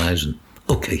with his eyes, and,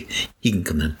 "Okay, he can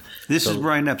come in." This is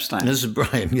Brian Epstein. This is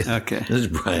Brian, yeah. Okay. This is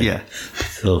Brian. Yeah.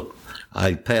 So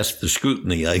I passed the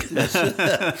scrutiny, I guess,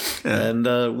 and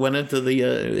went into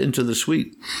the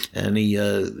suite, and he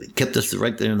kept us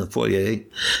right there in the foyer.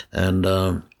 And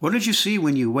what did you see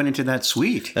when you went into that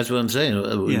suite? That's what I'm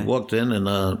saying. We walked in, and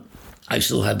I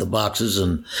still had the boxes,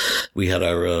 and we had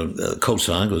our coats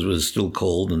on because it was still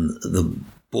cold, and the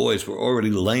boys were already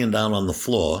laying down on the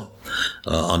floor,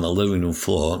 on the living room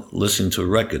floor, listening to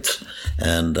records.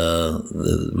 And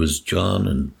it was John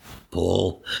and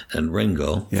Paul and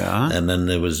Ringo. Yeah. And then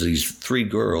there was these 3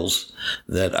 girls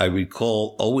that I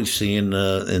recall always seeing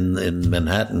in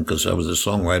Manhattan, because I was a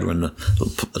songwriter and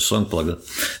a song plugger.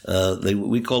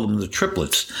 We called them the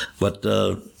Triplets, but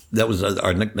that was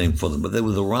our nickname for them, but they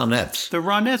were the Ronettes. The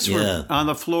Ronettes were on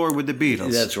the floor with the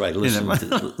Beatles. That's right, listening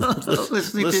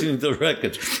to the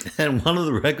records. And one of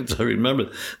the records I remember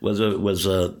was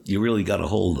 "You Really Got a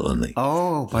Hold on Me."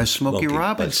 Oh, by Smokey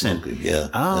Robinson. By Smokey, yeah.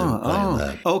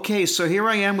 Oh. Okay, so here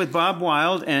I am with Bob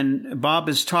Wyld, and Bob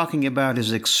is talking about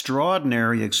his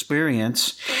extraordinary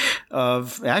experience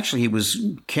of, actually, he was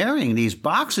carrying these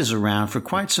boxes around for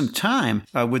quite some time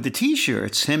with the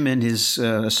T-shirts. Him and his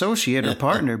associate or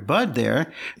partner, Bud,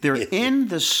 they're in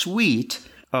the suite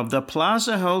of the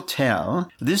Plaza Hotel.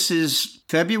 This is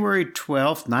February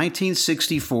 12th,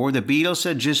 1964. The Beatles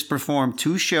had just performed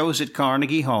 2 shows at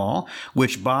Carnegie Hall,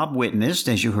 which Bob witnessed,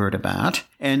 as you heard about.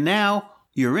 And now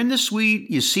you're in the suite,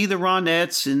 you see the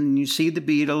Ronettes, and you see the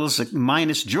Beatles,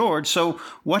 minus George. So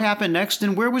what happened next,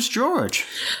 and where was George?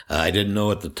 I didn't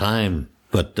know at the time,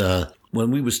 but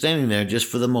when we were standing there just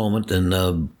for the moment,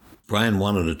 and Brian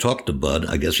wanted to talk to Bud.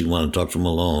 I guess he wanted to talk to him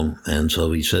alone. And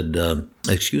so he said,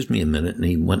 "Excuse me a minute." And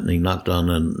he went and he knocked on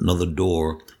another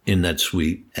door in that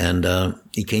suite. And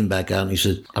he came back out and he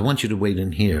said, "I want you to wait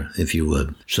in here, if you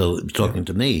would." So talking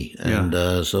to me. And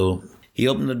so he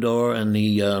opened the door and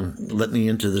he let me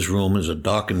into this room. It was a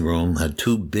darkened room, had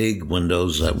 2 big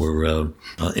windows that were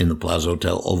in the Plaza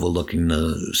Hotel overlooking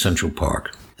Central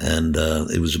Park. And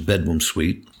it was a bedroom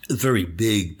suite. A very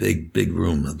big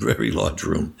room, a very large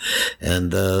room.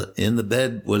 And in the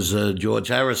bed was George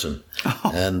Harrison.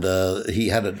 Oh. And he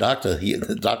had a doctor.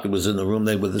 The doctor was in the room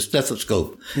there with a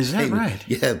stethoscope. Is that right?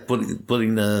 Yeah,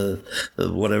 putting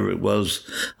whatever it was,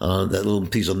 that little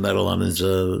piece of metal on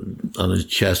his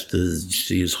chest to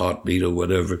see his heartbeat or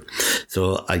whatever.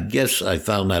 So I guess I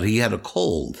found out he had a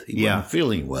cold. He wasn't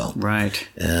feeling well. Right.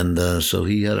 And so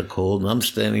he had a cold. And I'm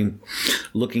standing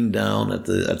looking down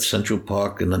at Central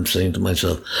Park, and I'm saying to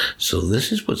myself, so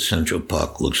this is what Central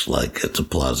Park looks like at the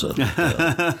plaza.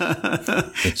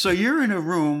 So you're in a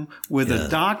room with a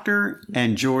doctor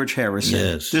and George Harrison.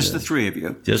 Yes. Just the three of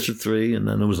you. Just the three, and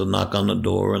then there was a knock on the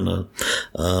door, and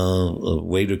a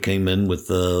waiter came in with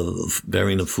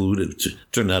bearing the food. It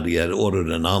turned out he had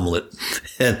ordered an omelet,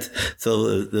 and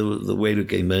so the waiter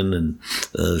came in and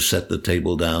set the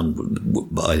table down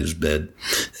by his bed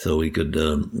so he could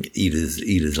eat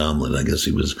his omelet. I guess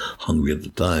he was hungry at the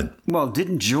time. Well,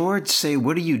 didn't George say,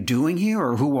 "What are you doing here?"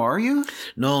 or "Who are you"?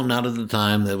 No, not at the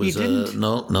time. There was He didn't?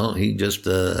 No. He just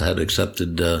had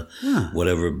accepted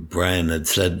whatever Brian had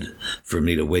said for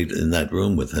me to wait in that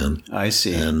room with him. I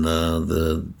see. And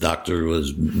the doctor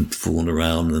was fooling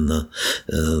around, and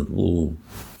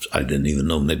I didn't even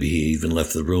know. Maybe he even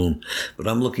left the room. But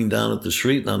I'm looking down at the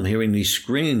street, and I'm hearing these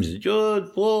screams.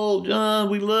 George, Paul, John,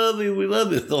 we love you, we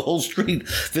love you. The whole street,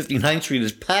 59th Street,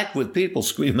 is packed with people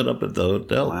screaming up at the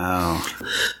hotel. Wow.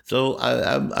 So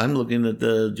I'm looking at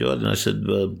George, and I said,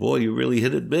 boy, you really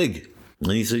hit it big.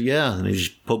 And he said, yeah. And he's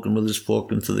poking with his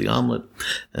fork into the omelet.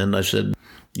 And I said,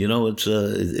 you know,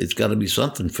 it's got to be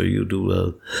something for you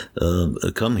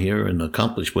to come here and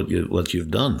accomplish what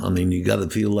you've done. I mean, you got to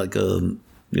feel like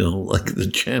like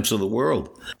the champs of the world.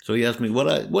 So he asked me,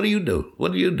 what do you do?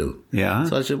 What do you do? Yeah.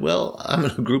 So I said, well, I'm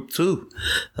in a group too.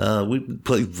 We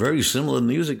play very similar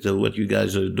music to what you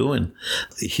guys are doing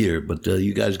here, but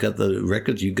you guys got the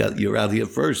records. You're out here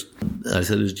first. I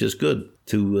said, it's just good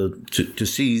to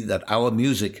see that our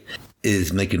music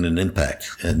is making an impact,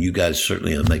 and you guys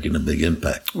certainly are making a big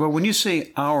impact. Well, when you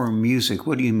say our music,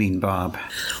 what do you mean, Bob?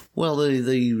 Well,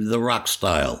 the rock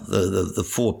style, the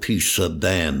 4-piece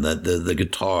band, the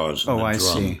guitars, and the I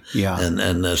drum, see. Yeah,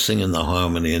 and singing the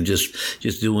harmony, and just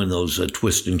doing those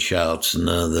twist and shouts, and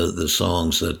the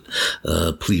songs that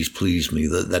please me,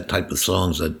 that type of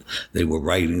songs that they were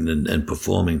writing and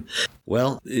performing.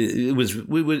 Well, we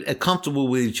were comfortable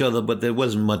with each other, but there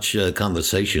wasn't much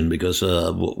conversation because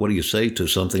what do you say to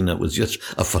something that was just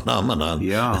a phenomenon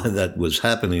that was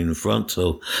happening in front?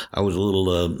 So I was a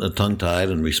little tongue-tied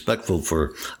and respectful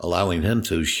for allowing him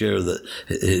to share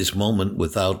his moment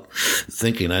without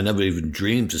thinking. I never even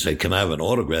dreamed to say, can I have an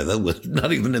autograph? That was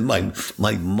not even in my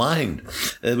mind.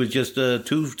 It was just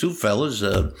two fellas.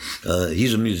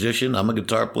 He's a musician. I'm a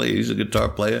guitar player. He's a guitar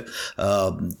player.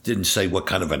 Didn't say what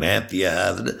kind of an amp you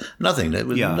have. Nothing. It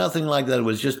was nothing like that. It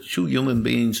was just two human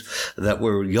beings that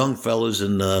were young fellas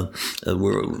and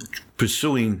were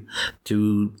pursuing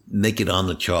to make it on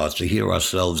the charts, to hear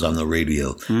ourselves on the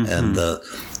radio. Mm-hmm. And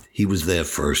he was there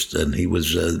first, and he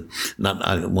was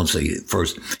I won't say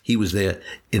first. He was there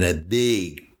in a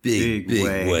big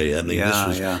way. I mean, this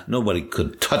was nobody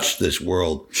could touch this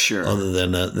world other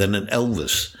than an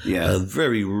Elvis. Yeah,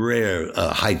 very rare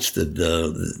heights that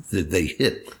they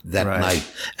hit that night,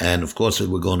 and of course they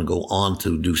were going to go on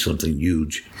to do something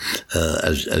huge,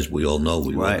 as we all know.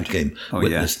 We became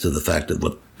witness to the fact of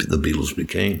what the Beatles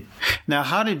became. Now,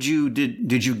 how did you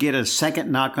get a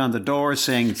second knock on the door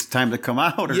saying it's time to come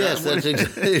out? Or yes, that's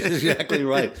exactly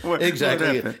right.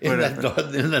 Exactly. In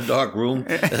that dark room,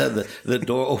 the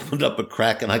door opened up a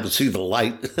crack, and I could see the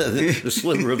light, the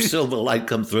sliver of silver light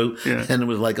come through, and it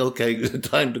was like, okay,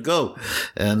 time to go.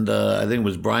 And I think it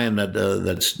was Brian that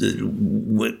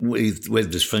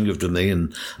waved his finger to me,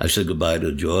 and I said goodbye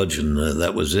to George, and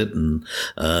that was it. And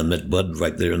met Bud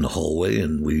right there in the hallway,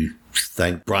 and we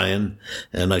thanked Brian,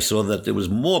 and I saw that there was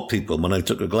more people. When I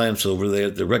took a glance over there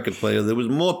at the record player, there was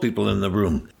more people in the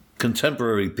room.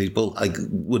 Contemporary people, I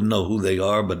wouldn't know who they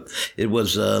are, but it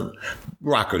was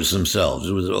rockers themselves.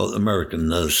 It was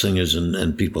American singers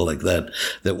and people like that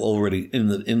that were already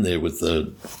in there with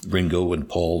Ringo and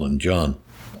Paul and John.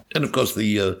 And of course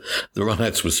the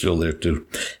Ronettes were still there too.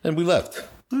 And we left.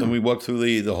 And we walked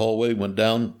through the hallway, went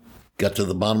down, got to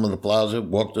the bottom of the plaza,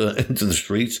 walked into the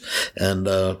streets, and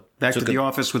back to the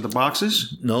office with the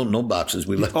boxes? No boxes.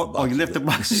 We left the boxes. Oh, you left the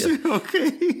boxes? Yeah.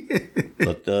 Okay.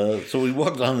 But so we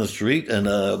walked down the street,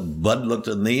 and Bud looked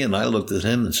at me, and I looked at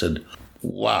him and said,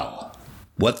 wow,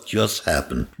 what just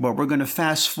happened? Well, we're going to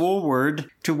fast forward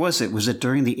to, was it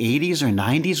during the 80s or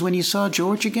 90s when you saw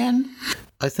George again?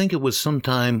 I think it was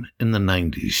sometime in the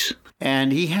 90s.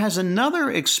 And he has another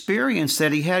experience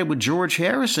that he had with George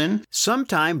Harrison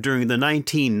sometime during the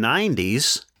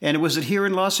 1990s. And was it here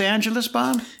in Los Angeles,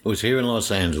 Bob? It was here in Los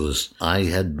Angeles. I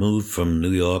had moved from New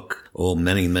York,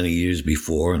 many, many years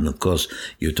before. And, of course,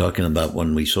 you're talking about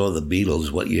when we saw the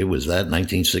Beatles. What year was that,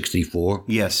 1964?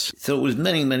 Yes. So it was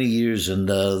many, many years. And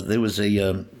there was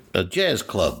a jazz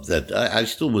club that I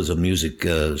still was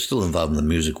still involved in the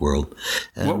music world.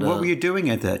 And, what were you doing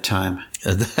at that time?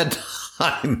 At that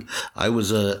time, I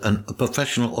was a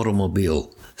professional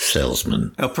automobile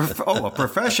salesman. A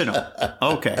professional.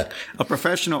 Okay. A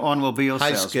professional automobile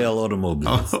salesman. High-scale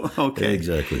automobile. Oh, okay.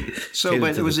 Exactly. So,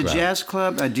 but it was a jazz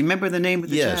club? Do you remember the name of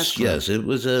the jazz club? Yes. It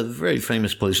was a very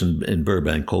famous place in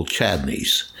Burbank called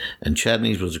Chadney's. And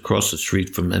Chadney's was across the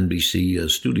street from NBC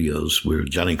Studios, where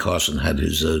Johnny Carson had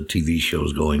his TV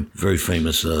shows going. Very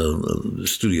famous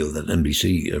studio that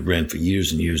NBC ran for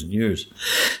years and years and years.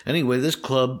 Anyway, this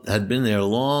club had been there a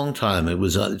long time.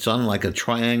 It's on like a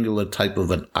triangular type of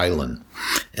an island.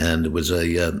 And it was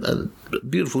a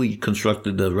beautifully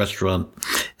constructed restaurant.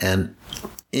 And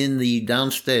in the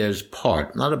downstairs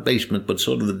part, not a basement, but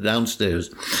sort of the downstairs,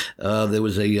 there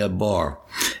was a bar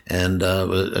and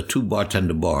a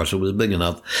two-bartender bar, so it was big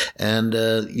enough. And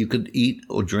you could eat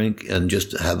or drink and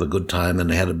just have a good time. And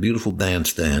they had a beautiful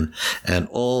bandstand and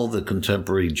all the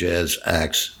contemporary jazz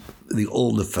acts, the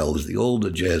older fellas, the older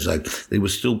jazz acts, they were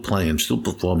still playing, still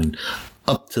performing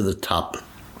up to the top.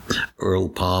 Earl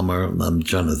Palmer, I'm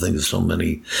trying to think of so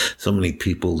many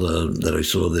people that I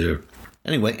saw there.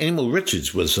 Anyway, Emil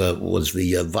Richards was the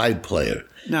vibe player.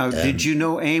 Now, did you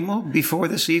know Emil before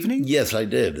this evening? Yes, I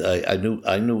did. I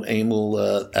knew Emil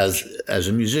as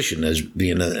a musician, as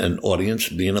being an audience,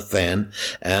 being a fan,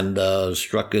 and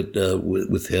struck it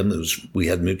with him. We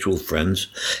had mutual friends,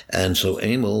 and so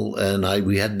Emil and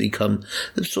we had become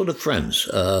sort of friends,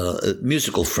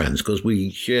 musical friends, because we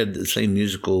shared the same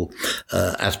musical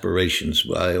aspirations.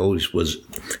 I always was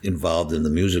involved in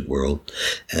the music world,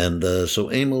 and so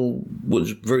Emil was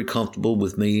very comfortable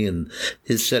with me, and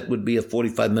his set would be a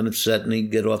 45-minute set, and he'd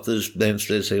get off this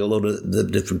bandstand, say hello to the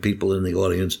different people in the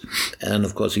audience, and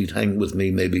of course he'd hang with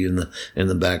me maybe in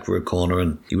the back for a corner,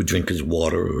 and he would drink his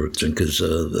water or drink his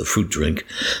fruit drink.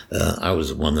 I was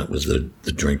the one that was the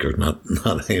drinker, not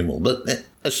Emil, but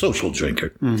a social drinker.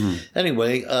 Mm-hmm.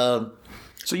 Anyway.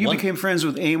 So you became friends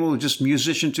with Emil, just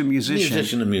musician to musician?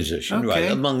 Musician to musician, okay.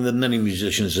 Right, among the many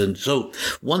musicians. And so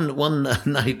one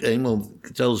night, Emil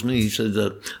tells me, he says,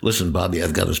 listen, Bobby,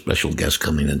 I've got a special guest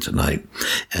coming in tonight,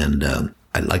 and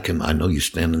I like him. I know you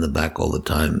stand in the back all the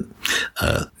time.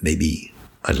 Maybe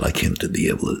I'd like him to be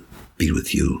able to be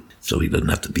with you, so he doesn't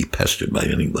have to be pestered by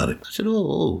anybody. I said,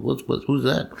 who's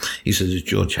that? He says, it's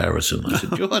George Harrison. I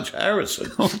said, George Harrison?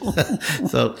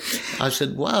 So I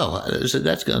said, wow. I said,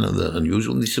 that's kind of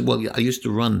unusual. And he said, well, I used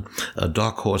to run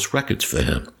Dark Horse Records for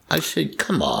him. I said,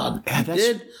 come on. Yeah, you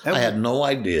did? I had no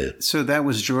idea. So that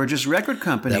was George's record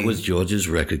company. That was George's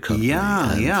record company.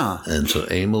 Yeah. And so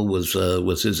Emil was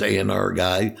his A&R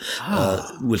guy,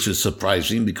 which is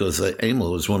surprising because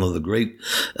Emil was one of the great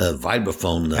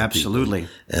vibraphone Absolutely.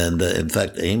 people. And in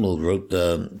fact, Emil wrote...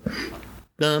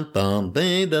 We're the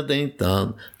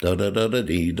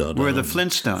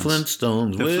Flintstones.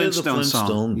 Flintstones. The Flintstone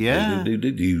song. Yeah.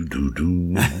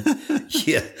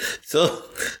 Yeah. So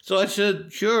I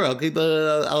said, sure,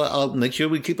 I'll make sure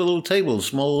we keep a little table,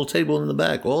 small little table in the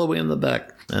back, all the way in the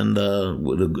back. And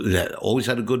always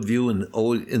had a good view, and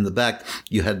always in the back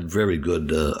you had very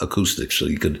good acoustics, so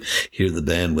you could hear the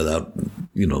band without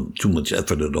too much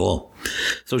effort at all.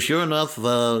 So sure enough,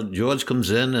 George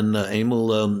comes in, and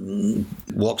Emil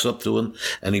walks up to him,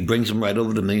 and he brings him right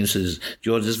over to me and says,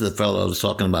 George, this is the fellow I was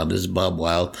talking about. This is Bob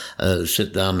Wyld.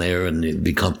 Sit down there and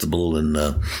be comfortable, and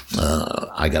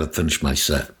I got to finish my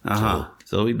set. Uh-huh.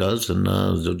 So he does, and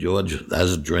so George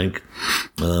has a drink.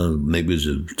 Maybe it was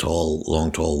a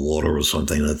long, tall water or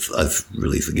something. I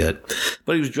really forget.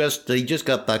 But he was dressed, he just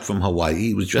got back from Hawaii.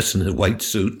 He was dressed in a white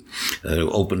suit,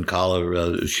 open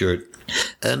collar shirt.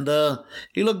 And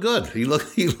he looked good. He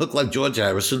looked like George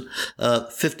Harrison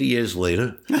 50 years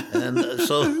later. And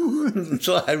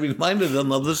so I reminded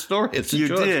him of the story. It's you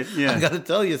George, did, yeah. I got to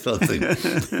tell you something.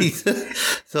 He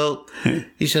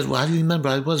said, well, I remember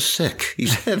I was sick. He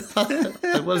said,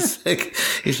 I was sick.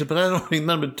 He said, but I don't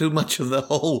remember too much of the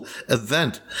whole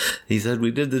event. He said,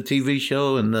 we did the TV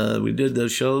show and we did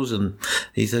those shows. And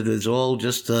he said, it's all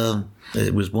just...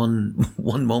 it was one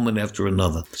moment after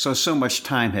another. So much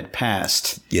time had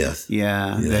passed. Yes.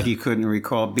 Yeah, that he couldn't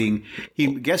recall being. He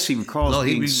recalls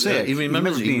being sick. He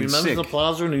remembers sick. the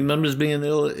plaza, and he remembers being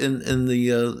ill in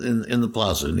the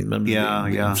plaza, and he remembers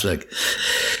being sick.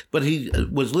 But he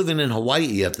was living in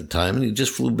Hawaii at the time, and he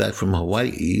just flew back from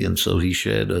Hawaii, and so he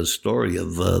shared a story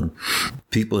of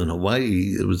people in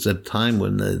Hawaii. It was that time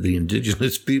when the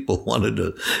indigenous people wanted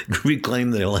to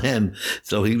reclaim their land,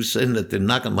 so he was saying that they're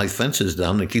knocking my fence fences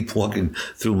down. They keep walking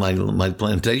through my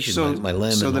plantation, my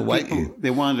land in Hawaii. People,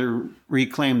 they wanted to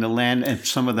reclaim the land, and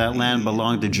some of that land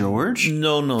belonged to George?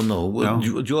 No.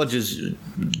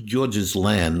 George's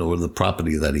land, or the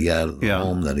property that he had, the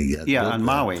home that he had. Yeah, on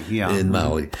Maui. Yeah. In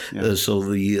Maui. Yeah. So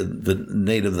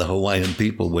the Hawaiian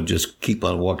people would just keep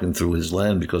on walking through his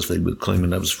land because they were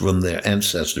claiming that was from their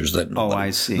ancestors. That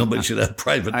I see. Nobody should have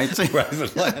private land.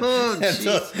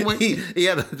 He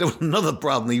had there was another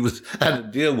problem he had to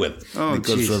deal with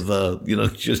because of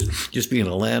just being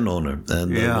a landowner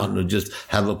and wanting to just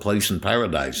have a place in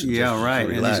paradise. Yeah, right.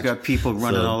 And he's got people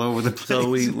running all over the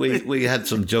place. So we had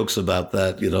some jokes about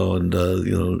that, and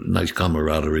nice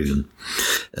camaraderie, and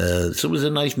so it was a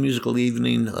nice musical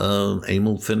evening.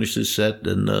 Emil finished his set,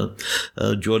 and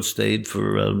George stayed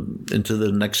for into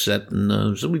the next set,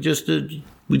 and so we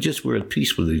just were at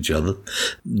peace with each other.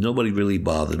 Nobody really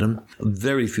bothered him.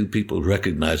 Very few people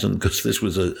recognized him because this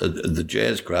was the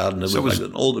jazz crowd, and it was like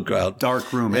an older crowd.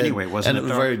 Dark room, anyway, wasn't it?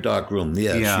 And a very dark room,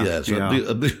 yes.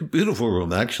 A beautiful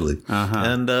room, actually. Uh-huh.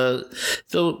 And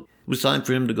so it was time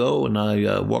for him to go, and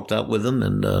I walked out with him,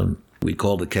 and we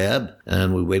called a cab,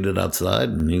 and we waited outside,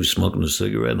 and he was smoking a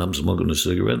cigarette, and I'm smoking a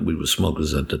cigarette. We were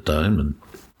smokers at the time, and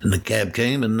the cab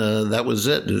came, and that was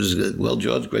it. It was, well,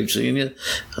 George, great seeing you.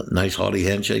 A nice hearty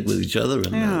handshake with each other,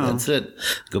 and that's it.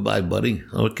 Goodbye, buddy.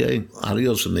 Okay.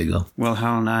 Adios, amigo. Well,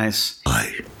 how nice.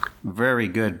 Bye. Very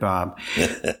good, Bob.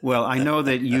 Well, I know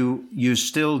that you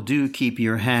still do keep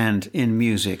your hand in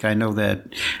music. I know that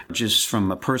just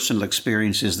from personal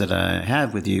experiences that I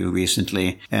have with you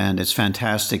recently, and it's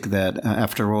fantastic that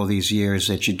after all these years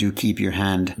that you do keep your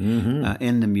hand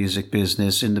in the music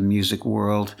business, in the music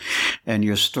world, and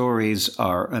your stories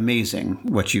are amazing.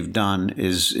 What you've done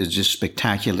is just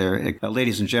spectacular.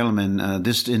 Ladies and gentlemen,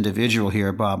 this individual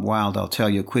here, Bob Wyld, I'll tell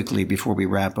you quickly before we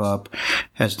wrap up,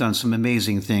 has done some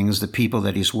amazing things. The people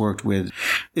that he's worked with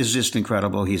is just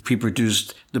incredible. He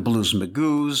produced the Blues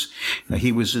Magoos.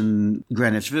 He was in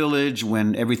Greenwich Village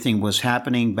when everything was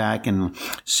happening back in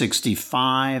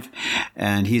 '65,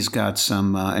 and he's got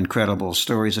some incredible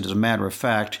stories. And as a matter of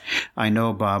fact, I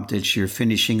know, Bob, that you're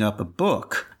finishing up a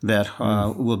book that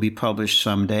will be published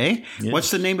someday. Yes.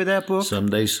 What's the name of that book?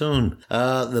 Someday soon.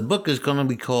 The book is going to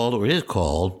be called, or is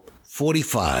called,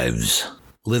 45s,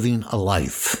 Living a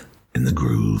Life in the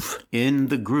Groove. In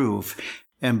the Groove.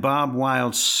 And Bob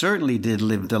Wyld certainly did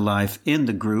live the life in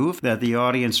the groove that the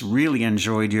audience really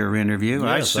enjoyed your interview.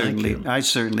 Yes, I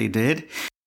certainly did.